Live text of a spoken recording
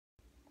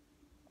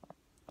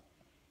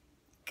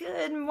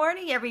Good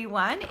morning,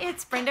 everyone.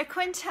 It's Brenda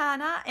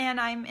Quintana, and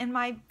I'm in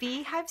my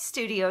Beehive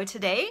studio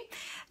today.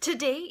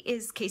 Today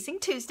is Casing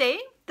Tuesday,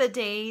 the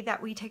day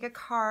that we take a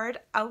card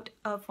out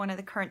of one of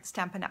the current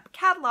Stampin' Up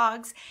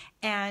catalogs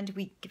and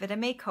we give it a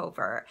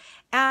makeover.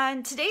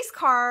 And today's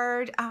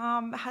card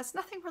has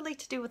nothing really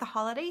to do with the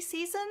holiday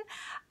season.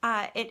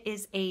 It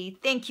is a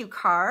thank you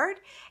card,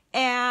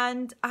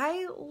 and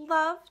I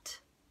loved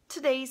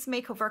today's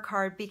makeover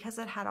card because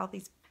it had all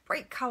these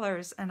bright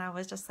colors, and I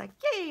was just like,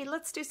 yay,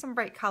 let's do some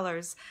bright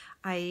colors.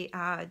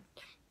 I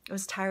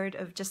was tired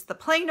of just the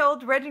plain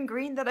old red and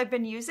green that I've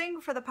been using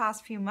for the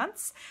past few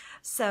months,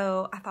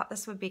 so I thought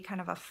this would be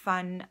kind of a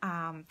fun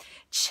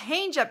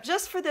change up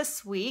just for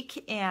this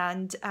week.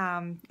 And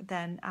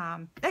then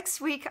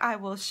next week I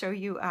will show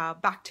you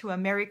back to a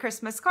Merry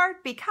Christmas card,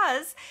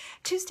 because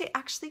Tuesday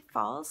actually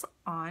falls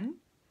on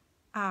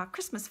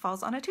Christmas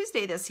falls on a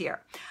Tuesday this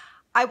year.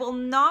 I will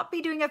not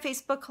be doing a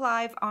Facebook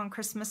Live on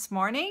Christmas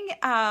morning,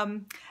 not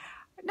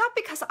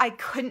because I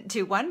couldn't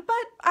do one, but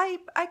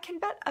I can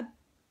bet a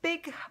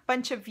big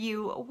bunch of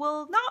you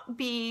will not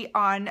be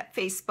on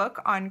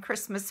Facebook on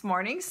Christmas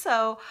morning.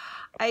 So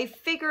I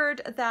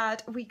figured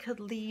that we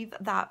could leave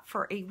that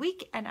for a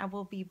week, and I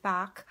will be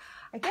back.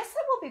 I guess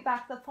I will be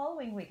back the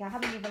following week. I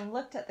haven't even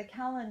looked at the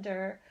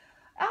calendar.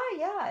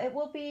 Yeah, it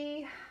will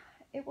be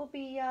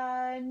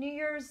New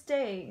Year's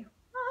Day.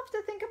 I'll have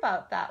to think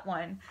about that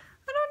one.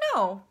 I don't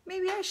know.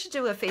 Maybe I should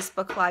do a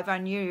Facebook Live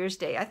on New Year's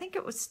Day. I think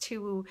it was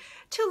too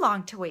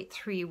long to wait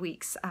 3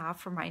 weeks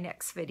for my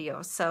next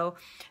video. So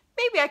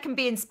maybe I can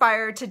be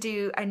inspired to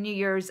do a New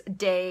Year's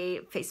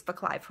Day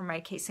Facebook Live for my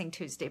Casing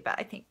Tuesday. But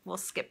I think we'll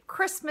skip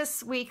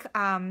Christmas week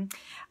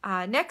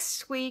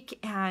next week,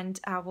 and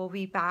we'll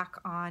be back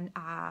on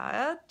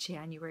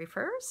January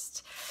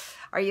 1st.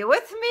 Are you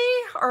with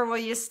me, or will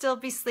you still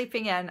be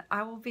sleeping in?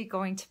 I will be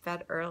going to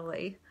bed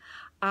early.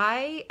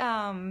 I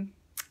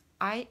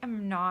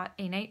am not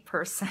a night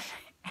person,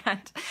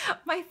 and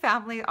my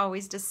family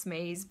always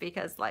dismays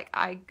because, like,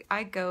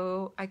 I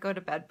go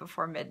to bed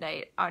before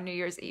midnight on New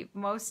Year's Eve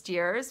most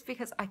years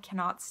because I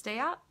cannot stay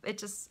up. It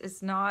just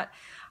is not.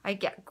 I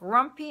get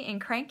grumpy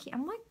and cranky.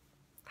 I'm like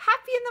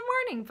happy in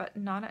the morning, but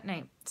not at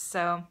night.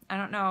 So I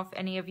don't know if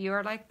any of you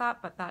are like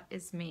that, but that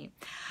is me.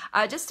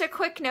 Just a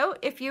quick note,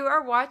 if you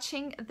are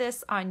watching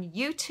this on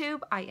YouTube,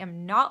 I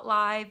am not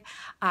live.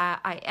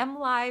 I am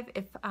live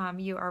if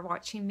you are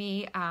watching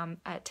me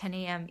at 10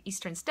 a.m.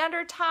 Eastern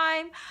Standard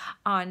Time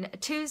on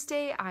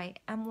Tuesday. I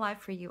am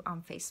live for you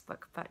on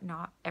Facebook, but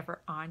not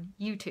ever on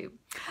YouTube.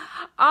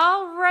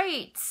 All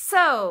right,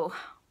 so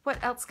what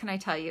else can I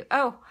tell you?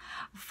 Oh,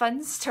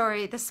 fun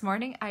story. This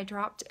morning I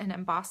dropped an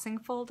embossing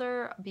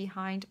folder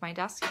behind my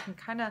desk. You can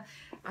kind of,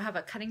 I have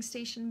a cutting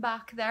station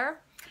back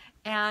there,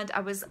 and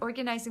I was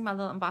organizing my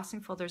little embossing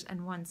folders,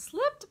 and one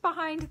slipped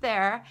behind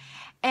there,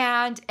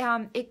 and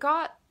it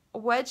got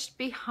wedged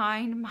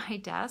behind my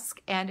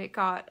desk, and it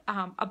got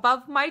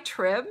above my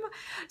trim.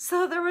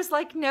 So there was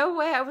like no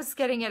way I was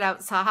getting it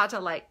out. So I had to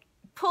like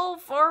pull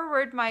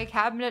forward my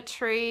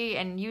cabinetry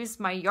and use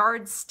my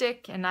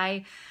yardstick, and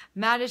I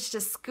managed to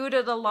scoot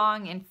it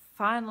along and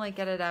finally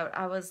get it out.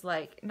 I was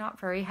like not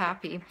very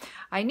happy.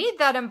 I need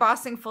that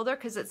embossing folder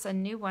because it's a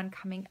new one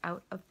coming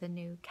out of the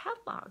new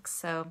catalog.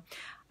 So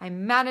I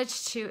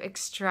managed to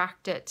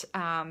extract it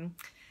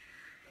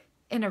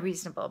in a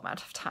reasonable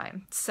amount of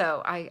time.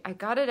 So I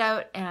got it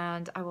out,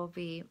 and I will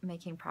be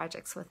making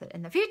projects with it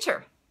in the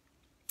future.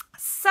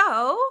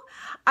 So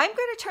I'm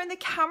going to turn the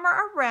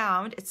camera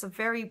around. It's a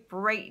very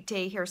bright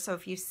day here, so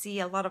if you see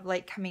a lot of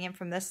light coming in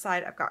from this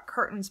side, I've got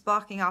curtains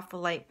blocking off the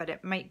light, but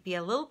it might be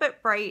a little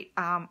bit bright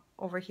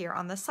over here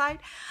on this side.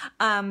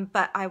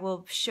 But I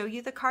will show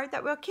you the card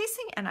that we're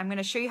casing, and I'm going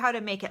to show you how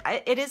to make it.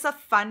 It is a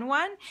fun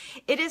one.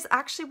 It is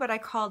actually what I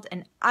called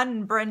an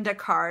un-Brenda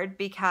card,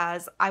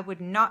 because I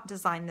would not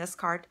design this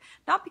card,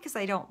 not because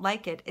I don't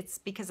like it, it's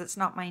because it's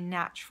not my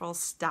natural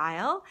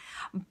style,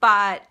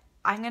 but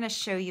I'm going to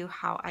show you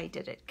how I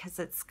did it because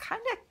it's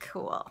kind of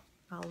cool.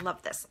 I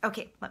love this.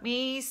 Okay, let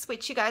me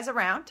switch you guys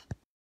around.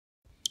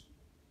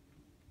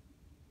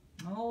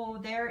 Oh,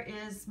 there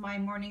is my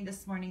morning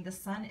this morning. The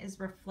sun is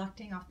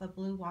reflecting off the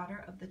blue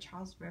water of the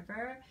Charles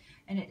River,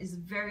 and it is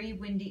very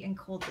windy and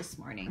cold this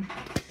morning.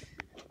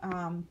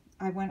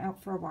 I went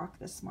out for a walk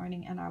this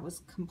morning, and I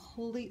was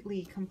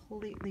completely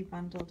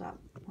bundled up.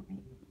 Let me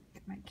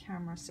get my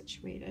camera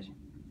situated.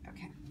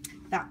 Okay.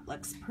 That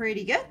looks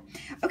pretty good.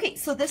 Okay,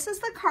 so this is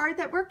the card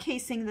that we're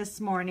casing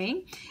this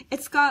morning.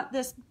 It's got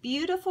this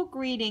beautiful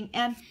greeting,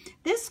 and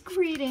this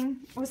greeting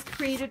was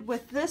created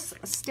with this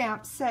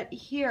stamp set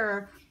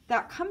here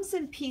that comes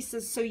in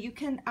pieces, so you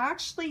can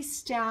actually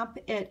stamp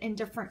it in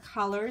different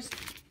colors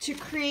to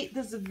create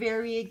this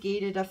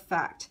variegated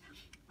effect.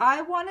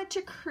 I wanted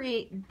to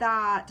create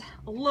that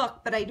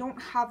look, but I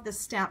don't have the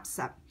stamp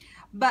set.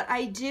 But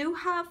I do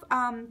have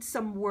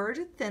some word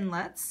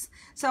Thinlits,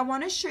 so I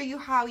want to show you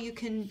how you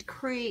can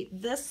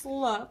create this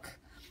look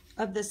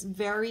of this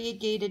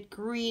variegated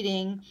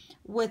greeting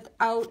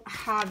without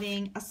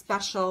having a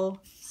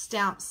special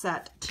stamp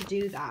set to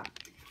do that.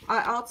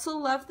 I also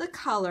love the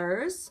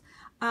colors.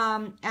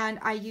 and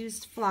I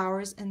used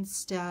flowers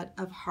instead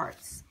of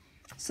hearts.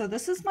 So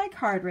this is my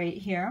card right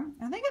here.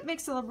 I think it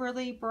makes a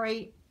really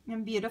bright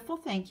and beautiful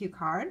thank you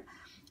card.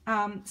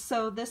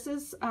 So this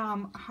is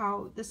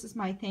this is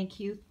my Thank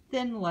You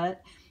Thinlit,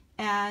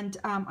 and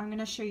I'm going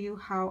to show you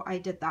how I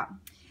did that.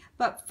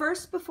 But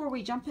first, before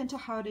we jump into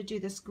how to do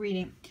this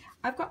greeting,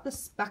 I've got the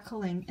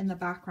speckling in the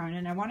background,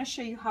 and I want to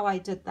show you how I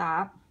did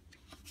that.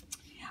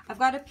 I've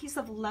got a piece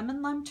of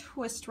lemon lime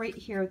twist right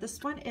here.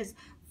 This one is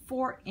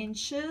 4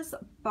 inches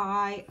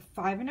by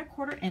 5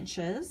 1/4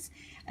 inches,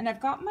 and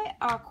I've got my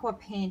aqua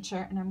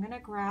painter, and I'm going to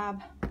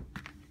grab,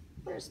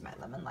 where's my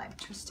lemon lime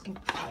twist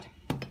ink pad?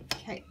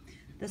 Okay,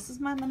 this is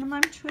my lemon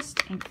lime twist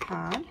ink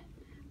pad.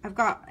 I've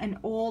got an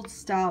old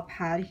style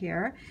pad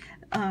here.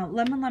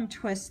 Lemon lime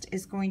twist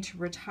is going to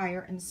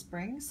retire in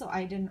spring, so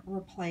I didn't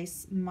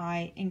replace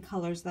my ink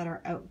colors that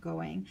are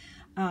outgoing,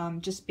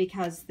 just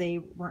because they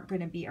weren't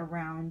going to be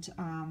around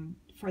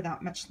for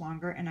that much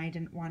longer, and I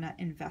didn't want to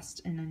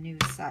invest in a new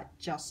set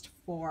just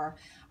for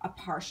a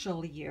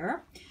partial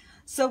year.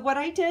 So what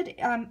I did,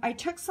 I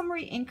took some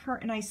re-inker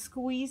and I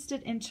squeezed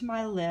it into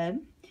my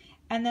lid,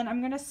 and then I'm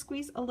going to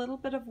squeeze a little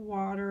bit of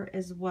water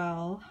as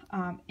well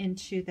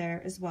into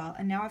there as well.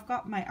 And now I've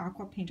got my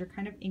aqua painter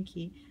kind of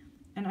inky,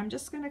 and I'm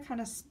just going to kind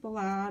of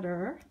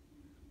splatter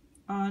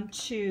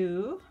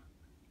onto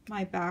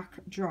my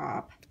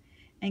backdrop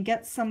and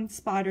get some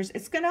splatters.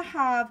 It's going to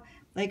have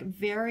like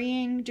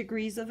varying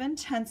degrees of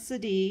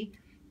intensity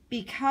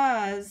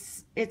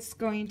because it's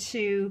going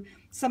to,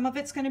 some of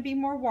it's going to be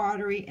more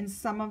watery and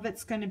some of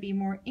it's going to be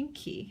more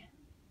inky.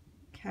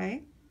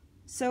 Okay,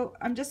 so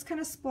I'm just kind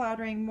of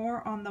splattering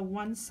more on the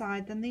one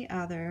side than the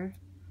other,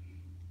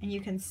 and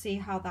you can see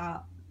how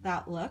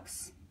that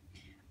looks.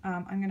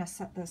 I'm going to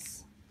set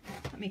this,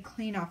 let me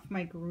clean off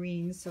my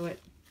green so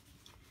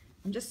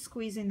I'm just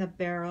squeezing the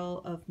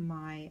barrel of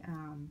my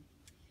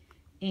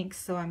ink,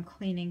 so I'm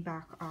cleaning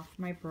back off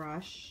my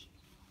brush.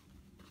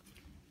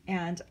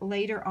 And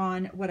later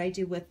on, what I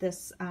do with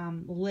this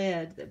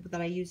lid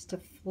that I use to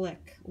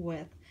flick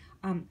with,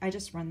 I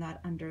just run that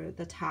under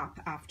the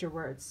tap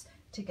afterwards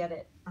to get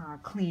it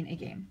clean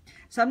again.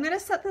 So I'm going to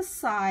set this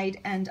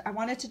aside, and I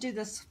wanted to do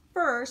this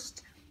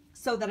first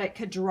so that it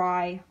could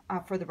dry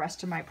for the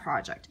rest of my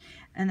project.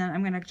 And then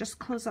I'm going to just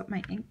close up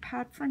my ink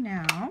pad for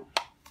now.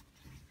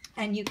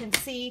 And you can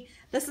see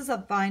this is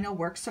a vinyl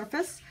work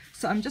surface,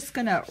 so I'm just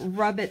going to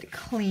rub it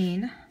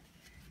clean.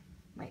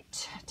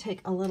 Might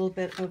take a little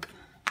bit of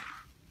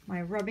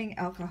my rubbing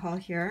alcohol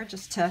here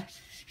just to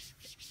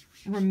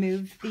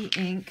remove the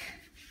ink,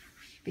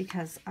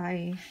 because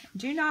I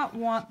do not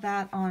want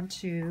that on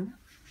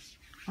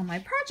my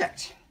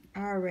project.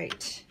 All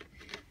right.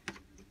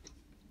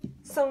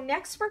 So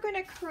next we're going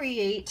to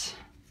create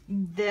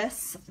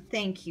this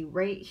thank you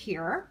right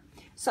here.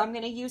 So I'm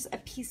going to use a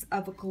piece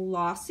of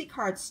glossy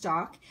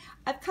cardstock.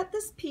 I've cut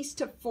this piece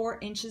to 4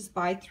 inches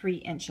by 3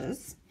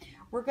 inches.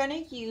 We're going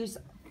to use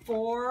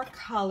 4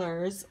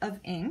 colors of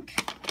ink.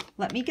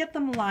 Let me get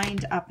them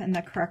lined up in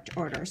the correct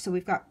order. So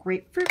we've got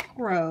Grapefruit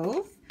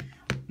Grove,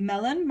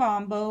 Melon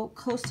Mambo,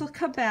 Coastal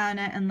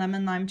Cabana, and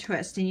Lemon Lime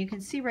Twist. And you can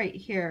see right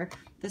here,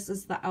 this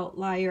is the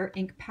Outlier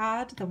ink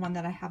pad, the one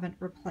that I haven't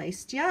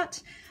replaced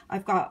yet.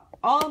 I've got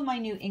all of my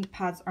new ink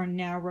pads are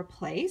now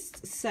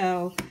replaced,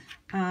 so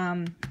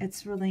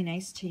it's really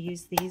nice to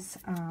use these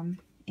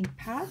ink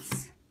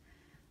pads.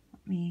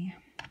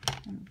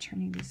 I'm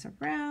turning these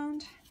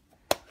around.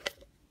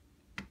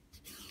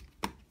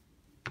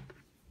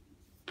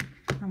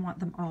 I want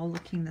them all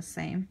looking the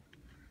same.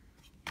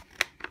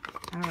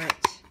 All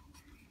right,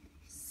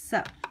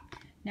 so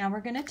now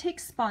we're going to take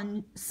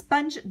sponge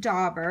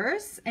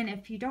daubers, and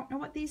if you don't know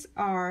what these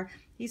are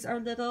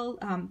little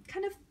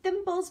kind of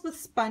thimbles with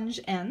sponge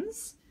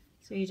ends.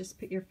 So you just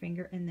put your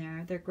finger in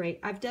there. They're great.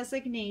 I've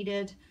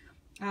designated,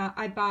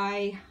 I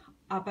buy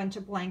a bunch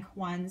of blank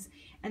ones,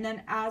 and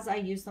then as I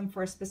use them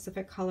for a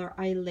specific color,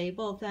 I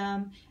label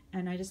them,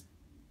 and I just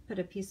put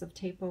a piece of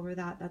tape over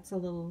that. That's a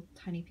little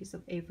tiny piece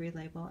of Avery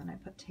label, and I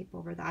put tape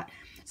over that.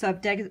 So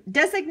I've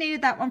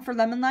designated that one for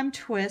Lemon Lime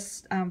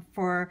Twist,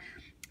 for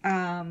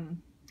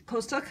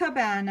Coastal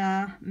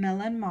Cabana,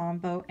 Melon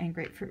Mambo, and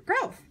Grapefruit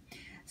Grove.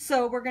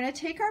 So we're going to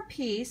take our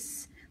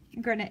piece,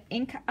 I'm going to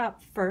ink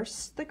up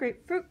first the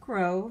Grapefruit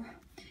Grove,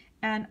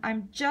 and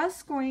I'm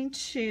just going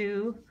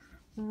to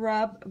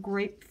rub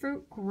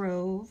Grapefruit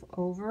Grove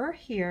over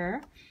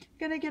here. I'm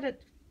going to get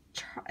it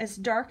as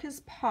dark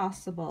as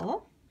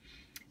possible.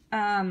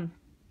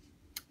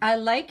 I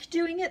like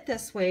doing it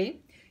this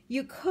way.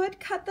 You could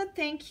cut the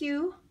Thank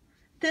You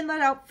Thinlit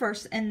out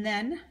first and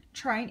then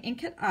try and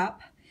ink it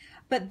up.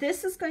 But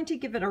this is going to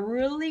give it a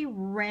really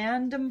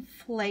random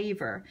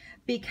flavor,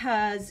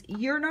 because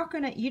you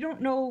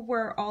don't know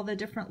where all the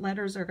different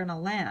letters are going to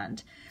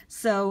land.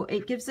 So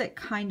it gives it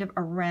kind of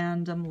a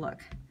random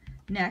look.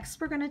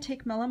 Next, we're going to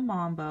take Melon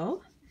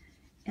Mambo,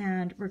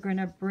 and we're going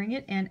to bring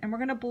it in, and we're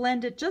going to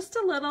blend it just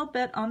a little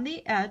bit on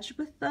the edge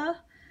with the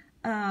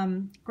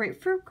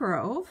Grapefruit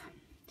Grove.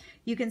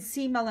 you can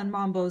see Melon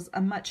Mambo's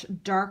a much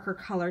darker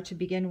color to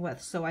begin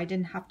with, so I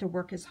didn't have to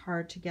work as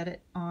hard to get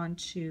it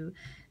onto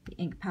the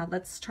ink pad.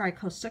 Let's try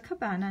Costa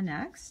Cabana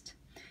next.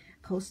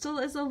 Coastal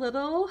is a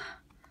little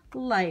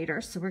lighter,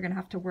 so we're going to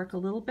have to work a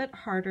little bit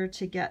harder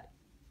to get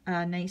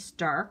a nice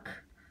dark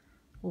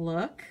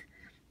look.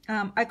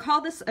 I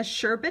call this a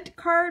sherbet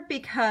card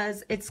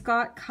because it's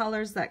got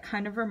colors that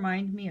kind of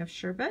remind me of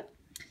sherbet.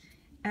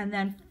 And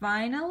then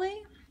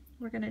finally,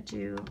 we're going to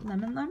do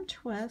Lemon Lime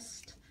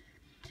Twist.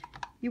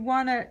 You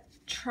want to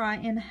try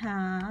and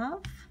have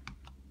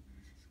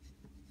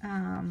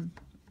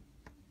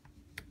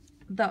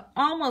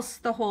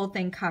almost the whole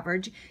thing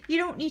covered. You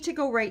don't need to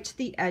go right to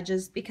the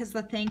edges because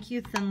the Thank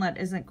You Thinlit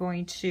isn't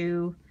going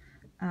to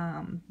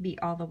be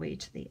all the way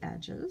to the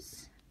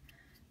edges.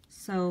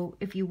 So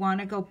if you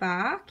want to go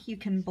back, you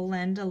can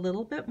blend a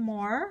little bit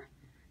more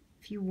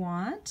if you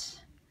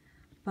want.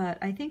 But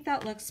I think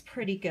that looks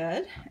pretty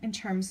good in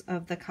terms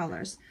of the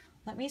colors.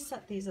 Let me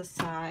set these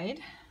aside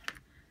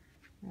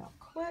real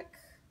quick.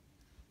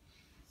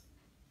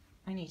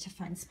 I need to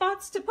find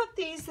spots to put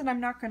these that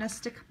I'm not going to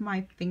stick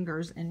my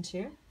fingers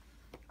into.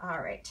 All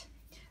right,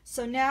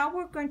 so now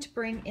we're going to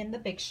bring in the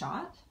Big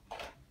Shot.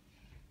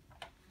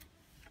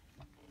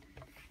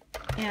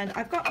 And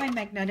I've got my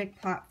magnetic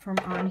platform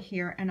on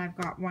here, and I've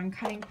got one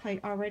cutting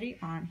plate already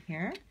on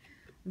here.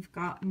 I've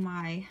got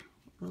my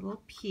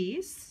little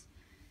piece,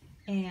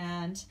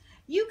 and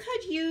you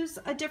could use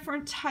a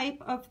different type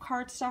of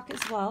cardstock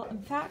as well.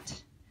 In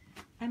fact,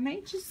 I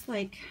might just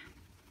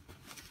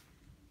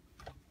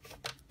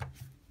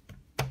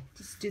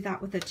do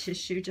that with a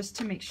tissue just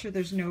to make sure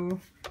there's no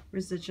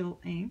residual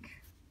ink.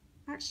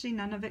 Actually,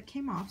 none of it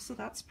came off, so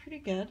that's pretty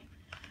good.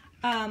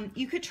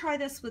 You could try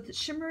this with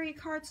shimmery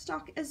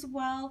cardstock as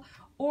well,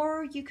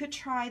 or you could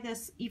try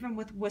this even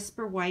with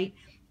Whisper White.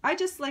 I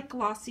just like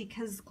glossy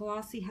because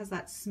glossy has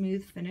that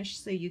smooth finish,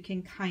 so you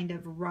can kind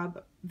of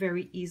rub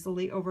very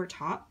easily over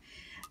top.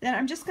 Then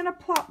I'm just going to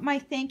plop my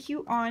thank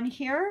you on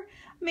here.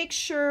 Make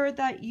sure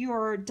that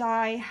your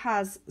die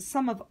has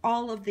some of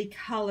all of the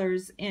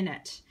colors in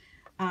it.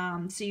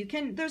 So you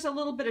can, there's a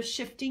little bit of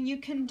shifting you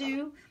can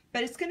do,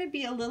 but it's going to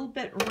be a little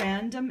bit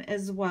random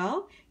as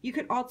well. You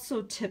could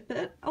also tip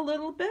it a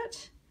little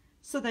bit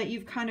so that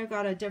you've kind of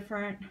got a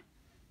different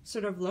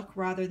sort of look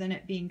rather than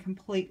it being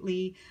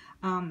completely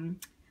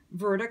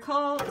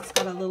vertical. It's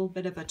got a little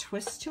bit of a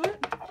twist to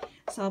it.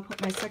 So I'll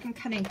put my second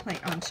cutting plate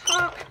on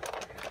top,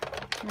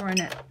 run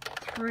it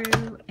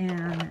through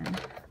and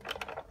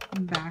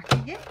then back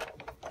again.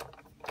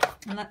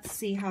 And let's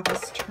see how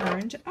this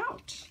turned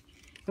out.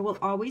 It will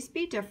always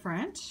be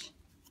different.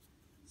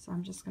 So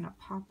I'm just going to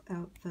pop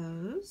out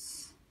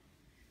those.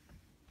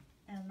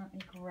 And let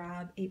me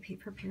grab a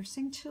paper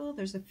piercing tool.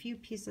 There's a few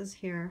pieces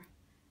here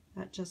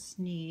that just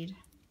need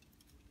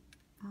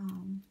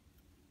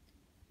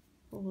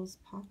holes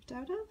popped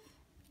out of.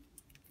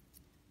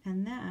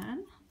 And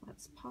then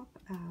let's pop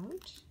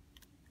out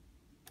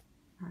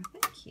our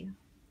thank you.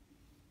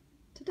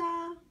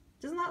 Ta-da!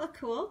 Doesn't that look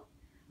cool?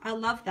 I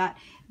love that.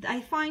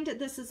 I find that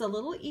this is a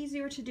little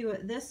easier to do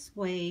it this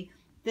way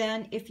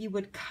than if you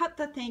would cut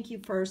the thank you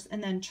first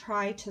and then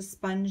try to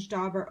sponge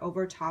dauber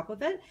over top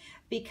of it,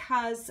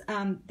 because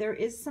there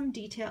is some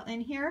detail in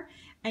here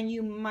and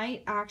you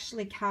might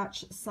actually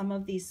catch some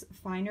of these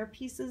finer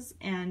pieces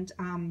and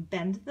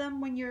bend them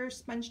when you're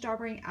sponge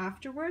daubering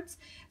afterwards.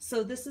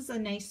 So this is a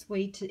nice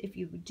way to, if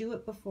you do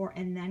it before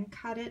and then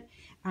cut it,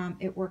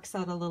 it works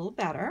out a little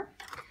better.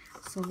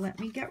 So let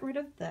me get rid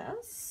of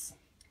this.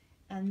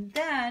 And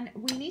then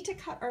we need to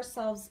cut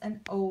ourselves an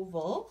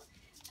oval.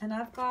 And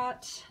I've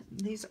got,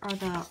 these are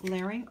the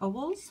layering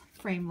ovals,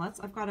 framelets.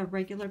 I've got a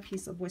regular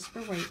piece of Whisper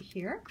White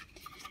here.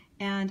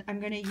 And I'm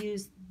going to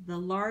use the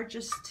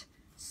largest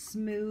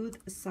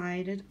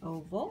smooth-sided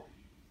oval.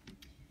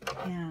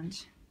 And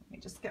let me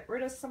just get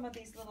rid of some of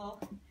these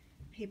little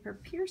paper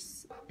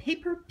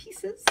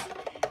pieces.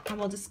 And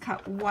we'll just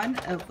cut one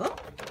oval.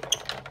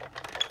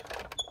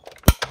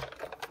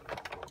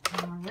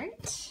 All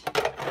right.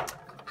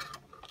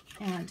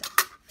 And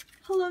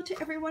hello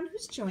to everyone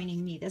who's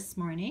joining me this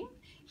morning.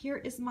 Here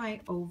is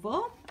my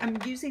oval. I'm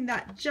using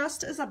that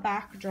just as a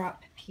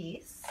backdrop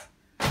piece.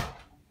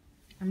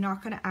 I'm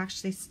not going to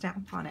actually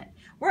stamp on it.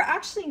 We're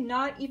actually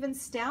not even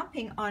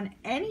stamping on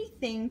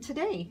anything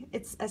today.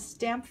 It's a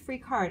stamp-free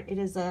card. It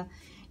is a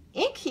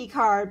inky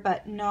card,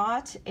 but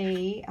not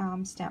a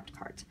stamped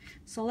card.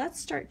 So let's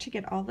start to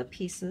get all the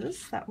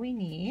pieces that we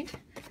need.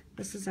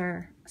 This is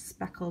our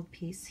speckled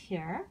piece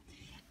here.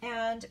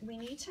 And we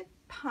need to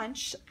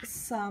punch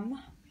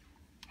some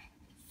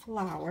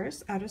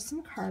flowers out of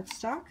some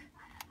cardstock.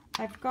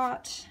 I've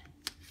got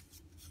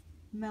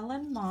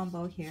Melon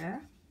Mambo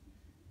here.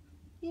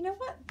 You know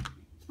what?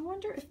 I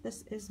wonder if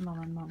this is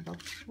Melon Mambo.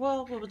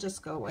 Well, we'll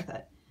just go with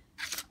it.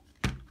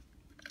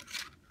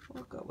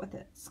 We'll go with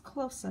it. It's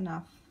close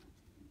enough.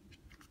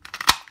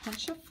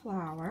 Punch a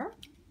flower.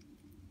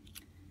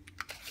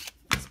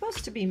 It's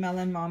supposed to be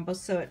Melon Mambo,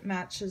 so it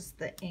matches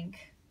the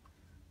ink.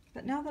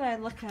 But now that I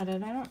look at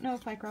it, I don't know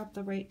if I grabbed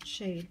the right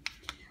shade.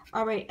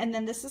 All right, and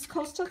then this is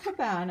Coastal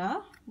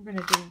Cabana. We're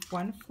going to do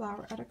one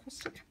flower out of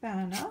Coastal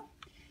Cabana.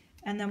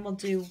 And then we'll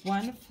do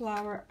one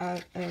flower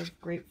out of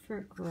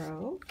Grapefruit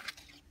Grove.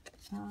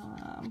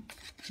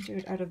 Do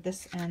it out of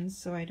this end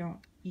so I don't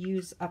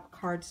use up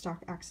cardstock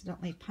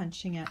accidentally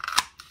punching it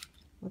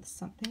with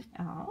something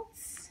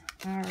else.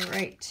 All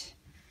right,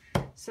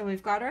 so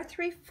we've got our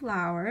 3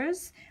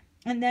 flowers.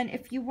 And then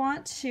if you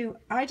want to,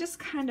 I just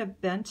kind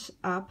of bent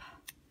up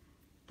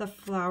the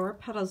flower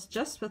petals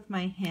just with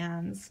my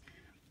hands,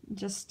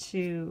 just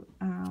to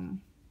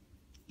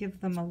give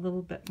them a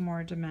little bit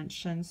more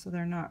dimension so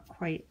they're not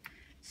quite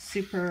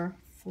super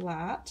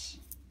flat.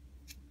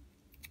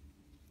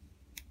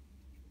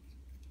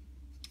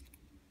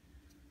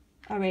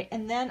 All right,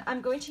 and then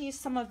I'm going to use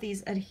some of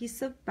these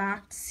adhesive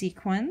backed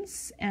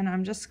sequins, and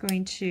I'm just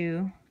going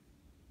to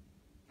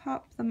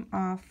pop them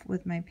off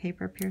with my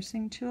paper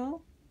piercing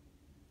tool.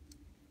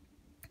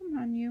 Come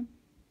on, you.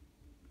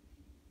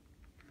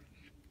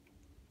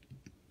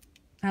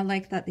 I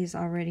like that these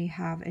already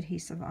have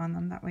adhesive on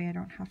them. That way I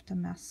don't have to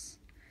mess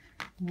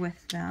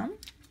with them.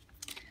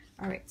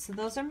 All right, so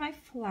those are my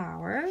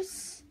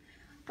flowers.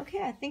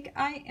 Okay, I think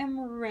I am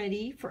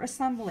ready for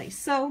assembly.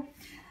 So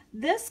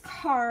this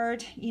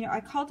card, you know, I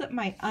called it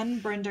my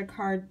Un-Brenda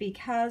card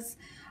because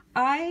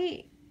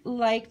I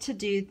like to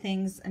do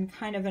things in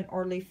kind of an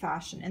orderly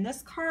fashion. And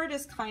this card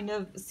is kind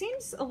of,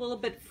 seems a little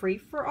bit free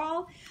for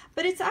all,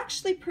 but it's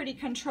actually pretty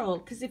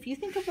controlled because if you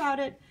think about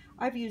it,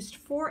 I've used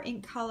 4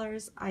 ink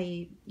colors.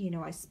 I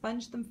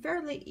sponged them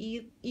fairly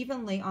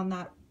evenly on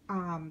that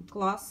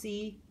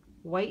glossy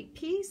white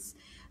piece.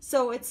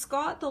 So it's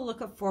got the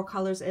look of 4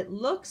 colors. It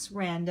looks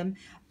random,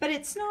 but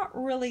it's not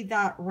really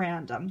that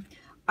random.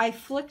 I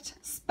flicked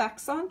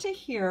specks onto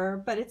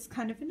here, but it's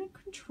kind of in a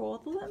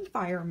controlled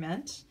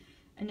environment,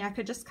 and I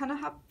could just kind of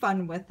have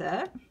fun with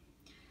it.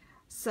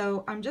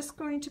 So I'm just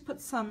going to put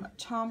some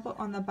Tombow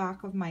on the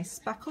back of my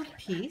speckled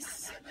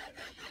piece,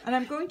 and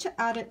I'm going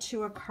to add it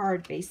to a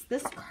card base.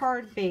 This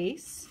card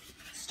base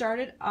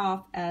started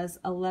off as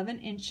 11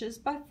 inches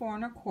by 4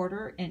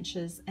 1/4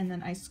 inches, and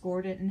then I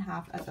scored it in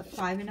half at the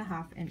 5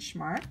 1/2 inch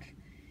mark.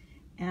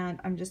 And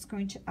I'm just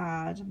going to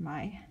add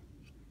my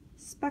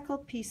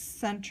speckled piece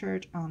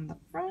centered on the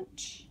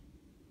front.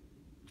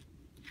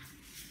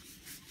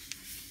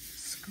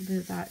 Just glue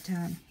that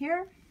down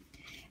here.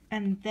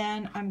 And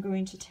then I'm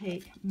going to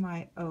take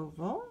my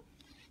oval,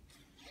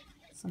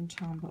 some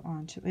Tombow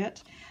onto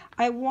it.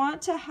 I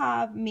want to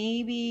have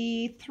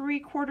maybe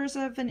 3/4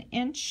 of an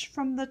inch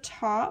from the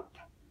top.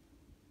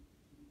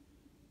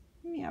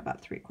 Yeah,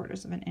 about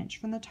 3/4 of an inch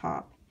from the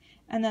top.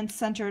 And then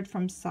centered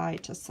from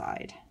side to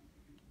side,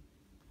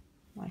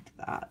 like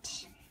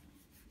that.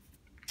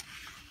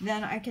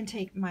 Then I can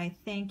take my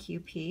thank you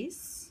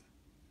piece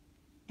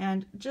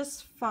and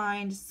just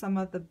find some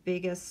of the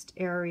biggest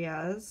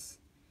areas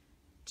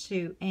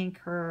to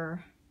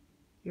anchor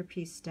your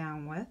piece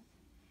down with.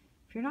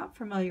 If you're not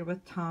familiar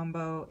with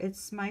Tombow,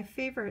 it's my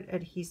favorite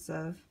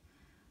adhesive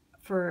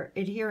for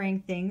adhering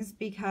things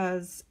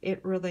because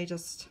it really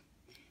just,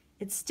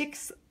 it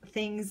sticks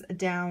things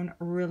down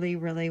really,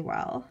 really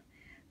well.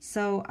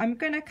 So I'm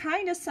going to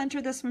kind of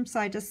center this from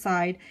side to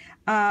side.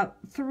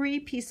 3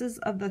 pieces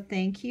of the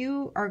thank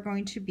you are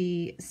going to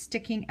be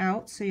sticking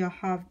out. So you'll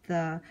have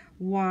the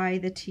Y,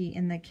 the T,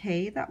 and the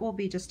K. That will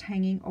be just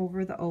hanging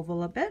over the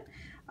oval a bit.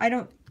 I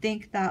don't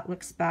think that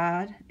looks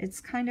bad. It's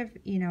kind of,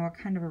 you know, a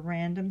kind of a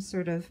random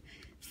sort of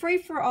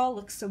free-for-all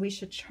look, so we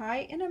should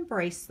try and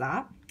embrace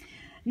that.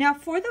 Now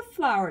for the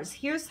flowers,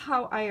 here's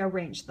how I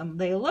arrange them.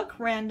 They look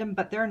random,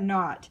 but they're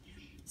not.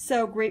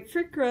 So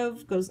Grapefruit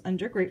Grove goes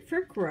under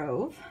Grapefruit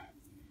Grove.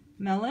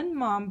 Melon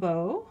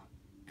Mambo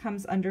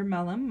comes under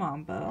Melon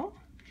Mambo.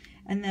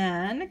 And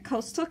then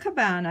Coastal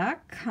Cabana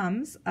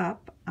comes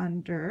up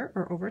under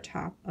or over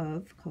top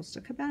of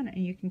Coastal Cabana.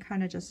 And you can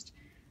kind of just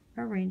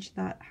arrange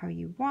that how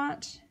you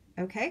want.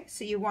 Okay,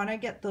 so you want to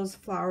get those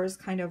flowers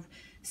kind of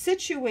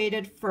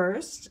situated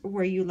first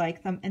where you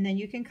like them, and then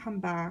you can come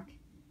back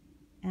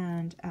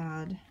and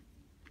add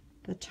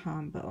the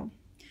Tombow.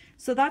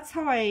 So that's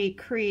how I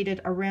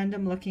created a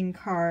random looking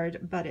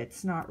card, but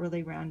it's not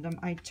really random.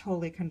 I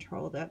totally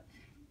controlled it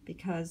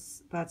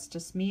because that's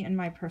just me and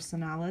my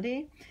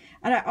personality.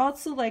 And I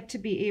also like to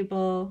be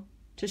able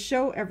to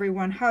show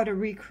everyone how to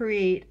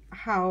recreate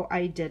how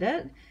I did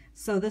it.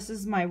 So this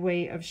is my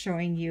way of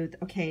showing you,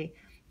 okay,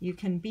 you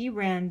can be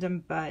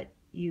random, but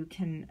you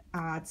can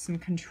add some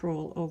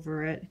control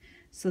over it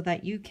so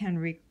that you can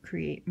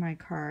recreate my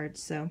card.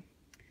 So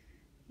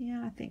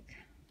yeah, I think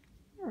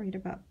right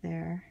about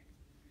there.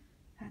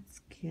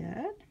 That's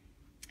good.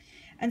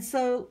 And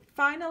so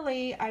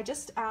finally, I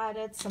just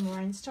added some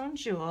rhinestone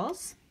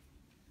jewels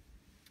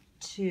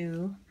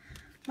to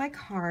my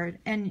card,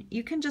 and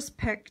you can just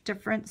pick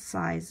different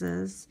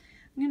sizes.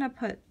 I'm going to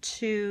put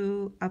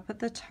 2 up at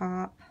the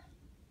top.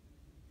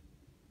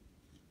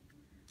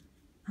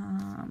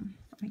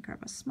 Let me grab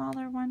a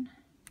smaller one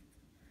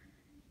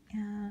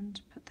and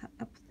put that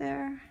up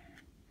there.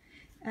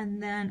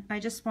 And then I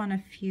just want a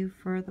few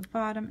for the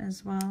bottom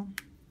as well.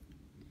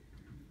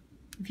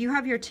 If you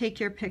have your take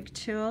your pick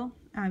tool,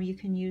 You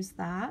can use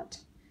that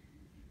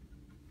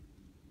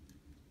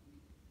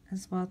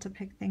as well to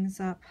pick things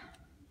up.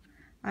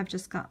 I've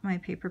just got my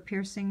paper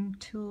piercing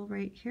tool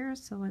right here,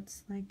 so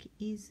it's like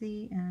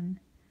easy, and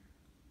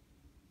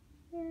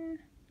yeah,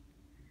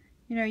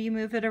 you know, you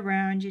move it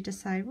around, you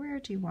decide where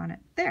do you want it.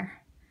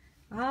 There.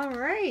 All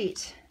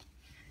right.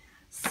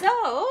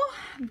 So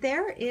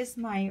there is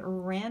my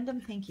random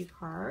thank you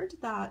card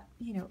that,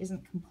 you know,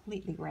 isn't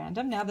completely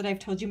random now that I've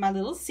told you my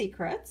little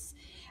secrets.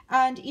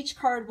 And each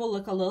card will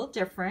look a little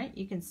different.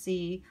 You can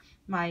see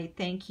my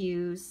thank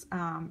yous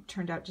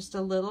turned out just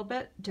a little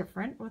bit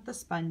different with the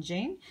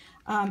sponging.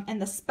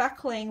 And the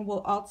speckling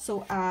will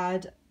also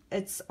add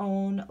its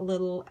own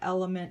little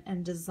element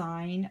and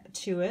design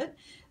to it.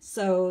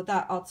 So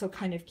that also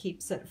kind of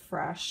keeps it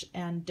fresh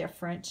and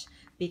different,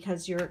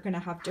 because you're going to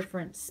have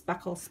different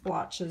speckle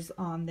splotches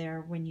on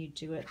there when you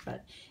do it.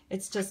 But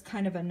it's just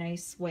kind of a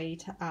nice way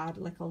to add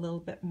like a little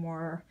bit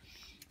more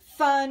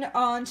fun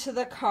onto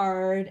the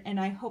card. And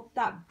I hope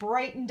that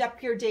brightened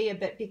up your day a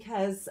bit,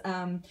 because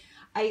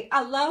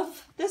I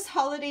love this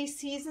holiday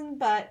season,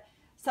 but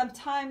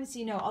sometimes,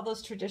 you know, all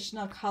those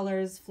traditional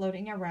colors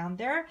floating around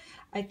there,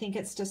 I think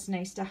it's just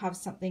nice to have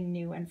something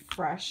new and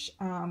fresh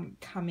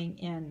coming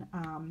in.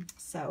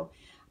 So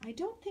I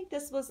don't think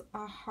this was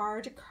a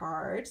hard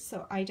card,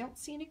 so I don't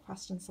see any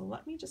questions. So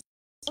let me just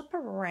flip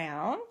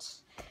around.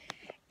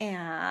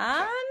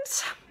 And,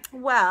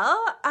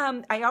 well,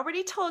 I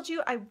already told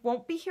you I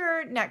won't be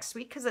here next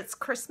week because it's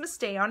Christmas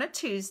Day on a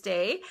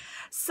Tuesday.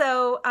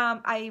 So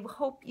I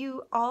hope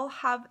you all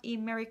have a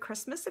Merry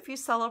Christmas if you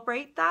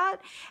celebrate that.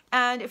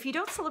 And if you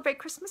don't celebrate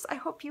Christmas, I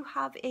hope you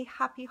have a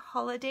happy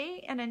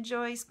holiday and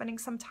enjoy spending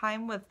some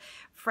time with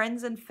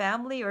friends and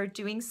family, or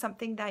doing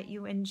something that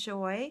you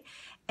enjoy.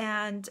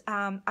 And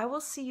I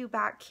will see you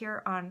back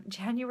here on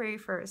January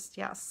 1st.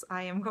 Yes,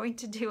 I am going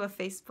to do a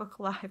Facebook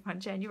Live on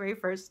January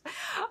 1st.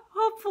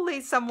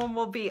 Hopefully someone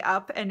will be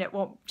up and it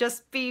won't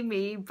just be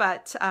me,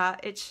 but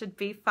it should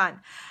be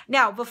fun.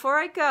 Now, before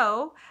I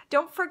go,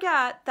 don't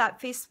forget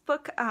that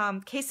Facebook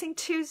Casing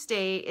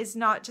Tuesday is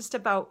not just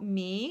about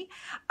me.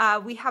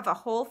 We have a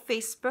whole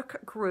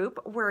Facebook group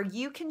where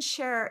you can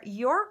share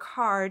your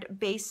card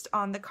based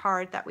on the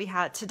card that we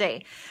had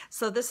today.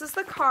 So this is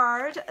the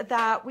card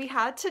that we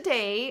had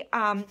today.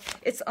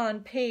 It's on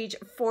page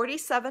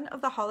 47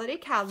 of the holiday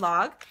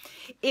catalog.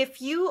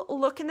 If you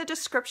look in the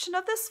description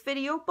of this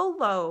video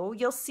below,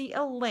 you'll see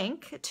a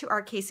link to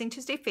our Casing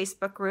Tuesday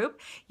Facebook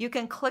group. You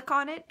can click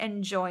on it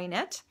and join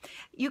it.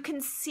 You can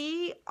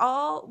see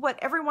all what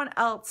everyone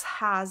else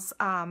has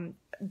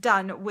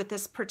done with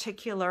this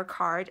particular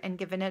card and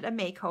given it a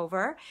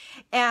makeover.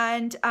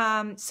 And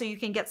so you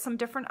can get some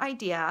different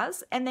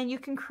ideas, and then you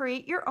can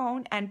create your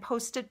own and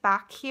post it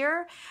back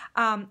here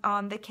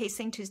on the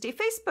Casing Tuesday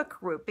Facebook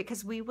group,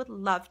 because we would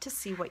love to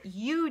see what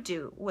you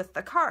do with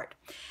the card.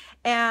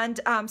 And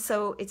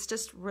so it's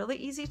just really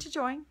easy to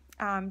join.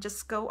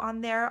 Just go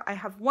on there. I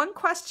have one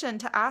question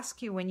to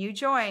ask you when you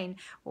join.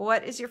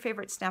 What is your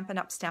favorite Stampin'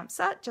 Up! Stamp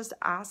set? Just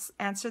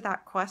answer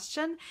that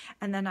question,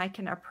 and then I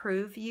can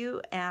approve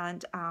you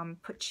and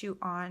put you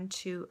on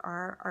to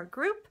our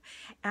group.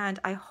 And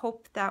I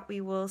hope that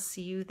we will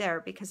see you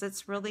there, because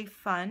it's really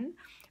fun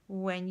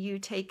when you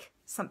take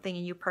something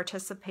and you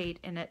participate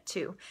in it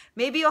too.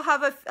 Maybe you'll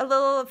have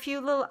a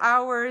few little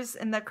hours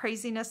in the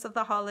craziness of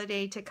the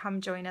holiday to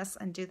come join us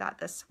and do that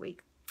this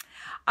week.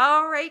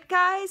 All right,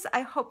 guys,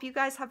 I hope you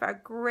guys have a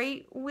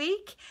great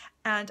week,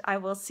 and I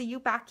will see you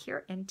back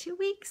here in 2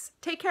 weeks.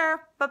 Take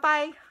care.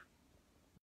 Bye-bye.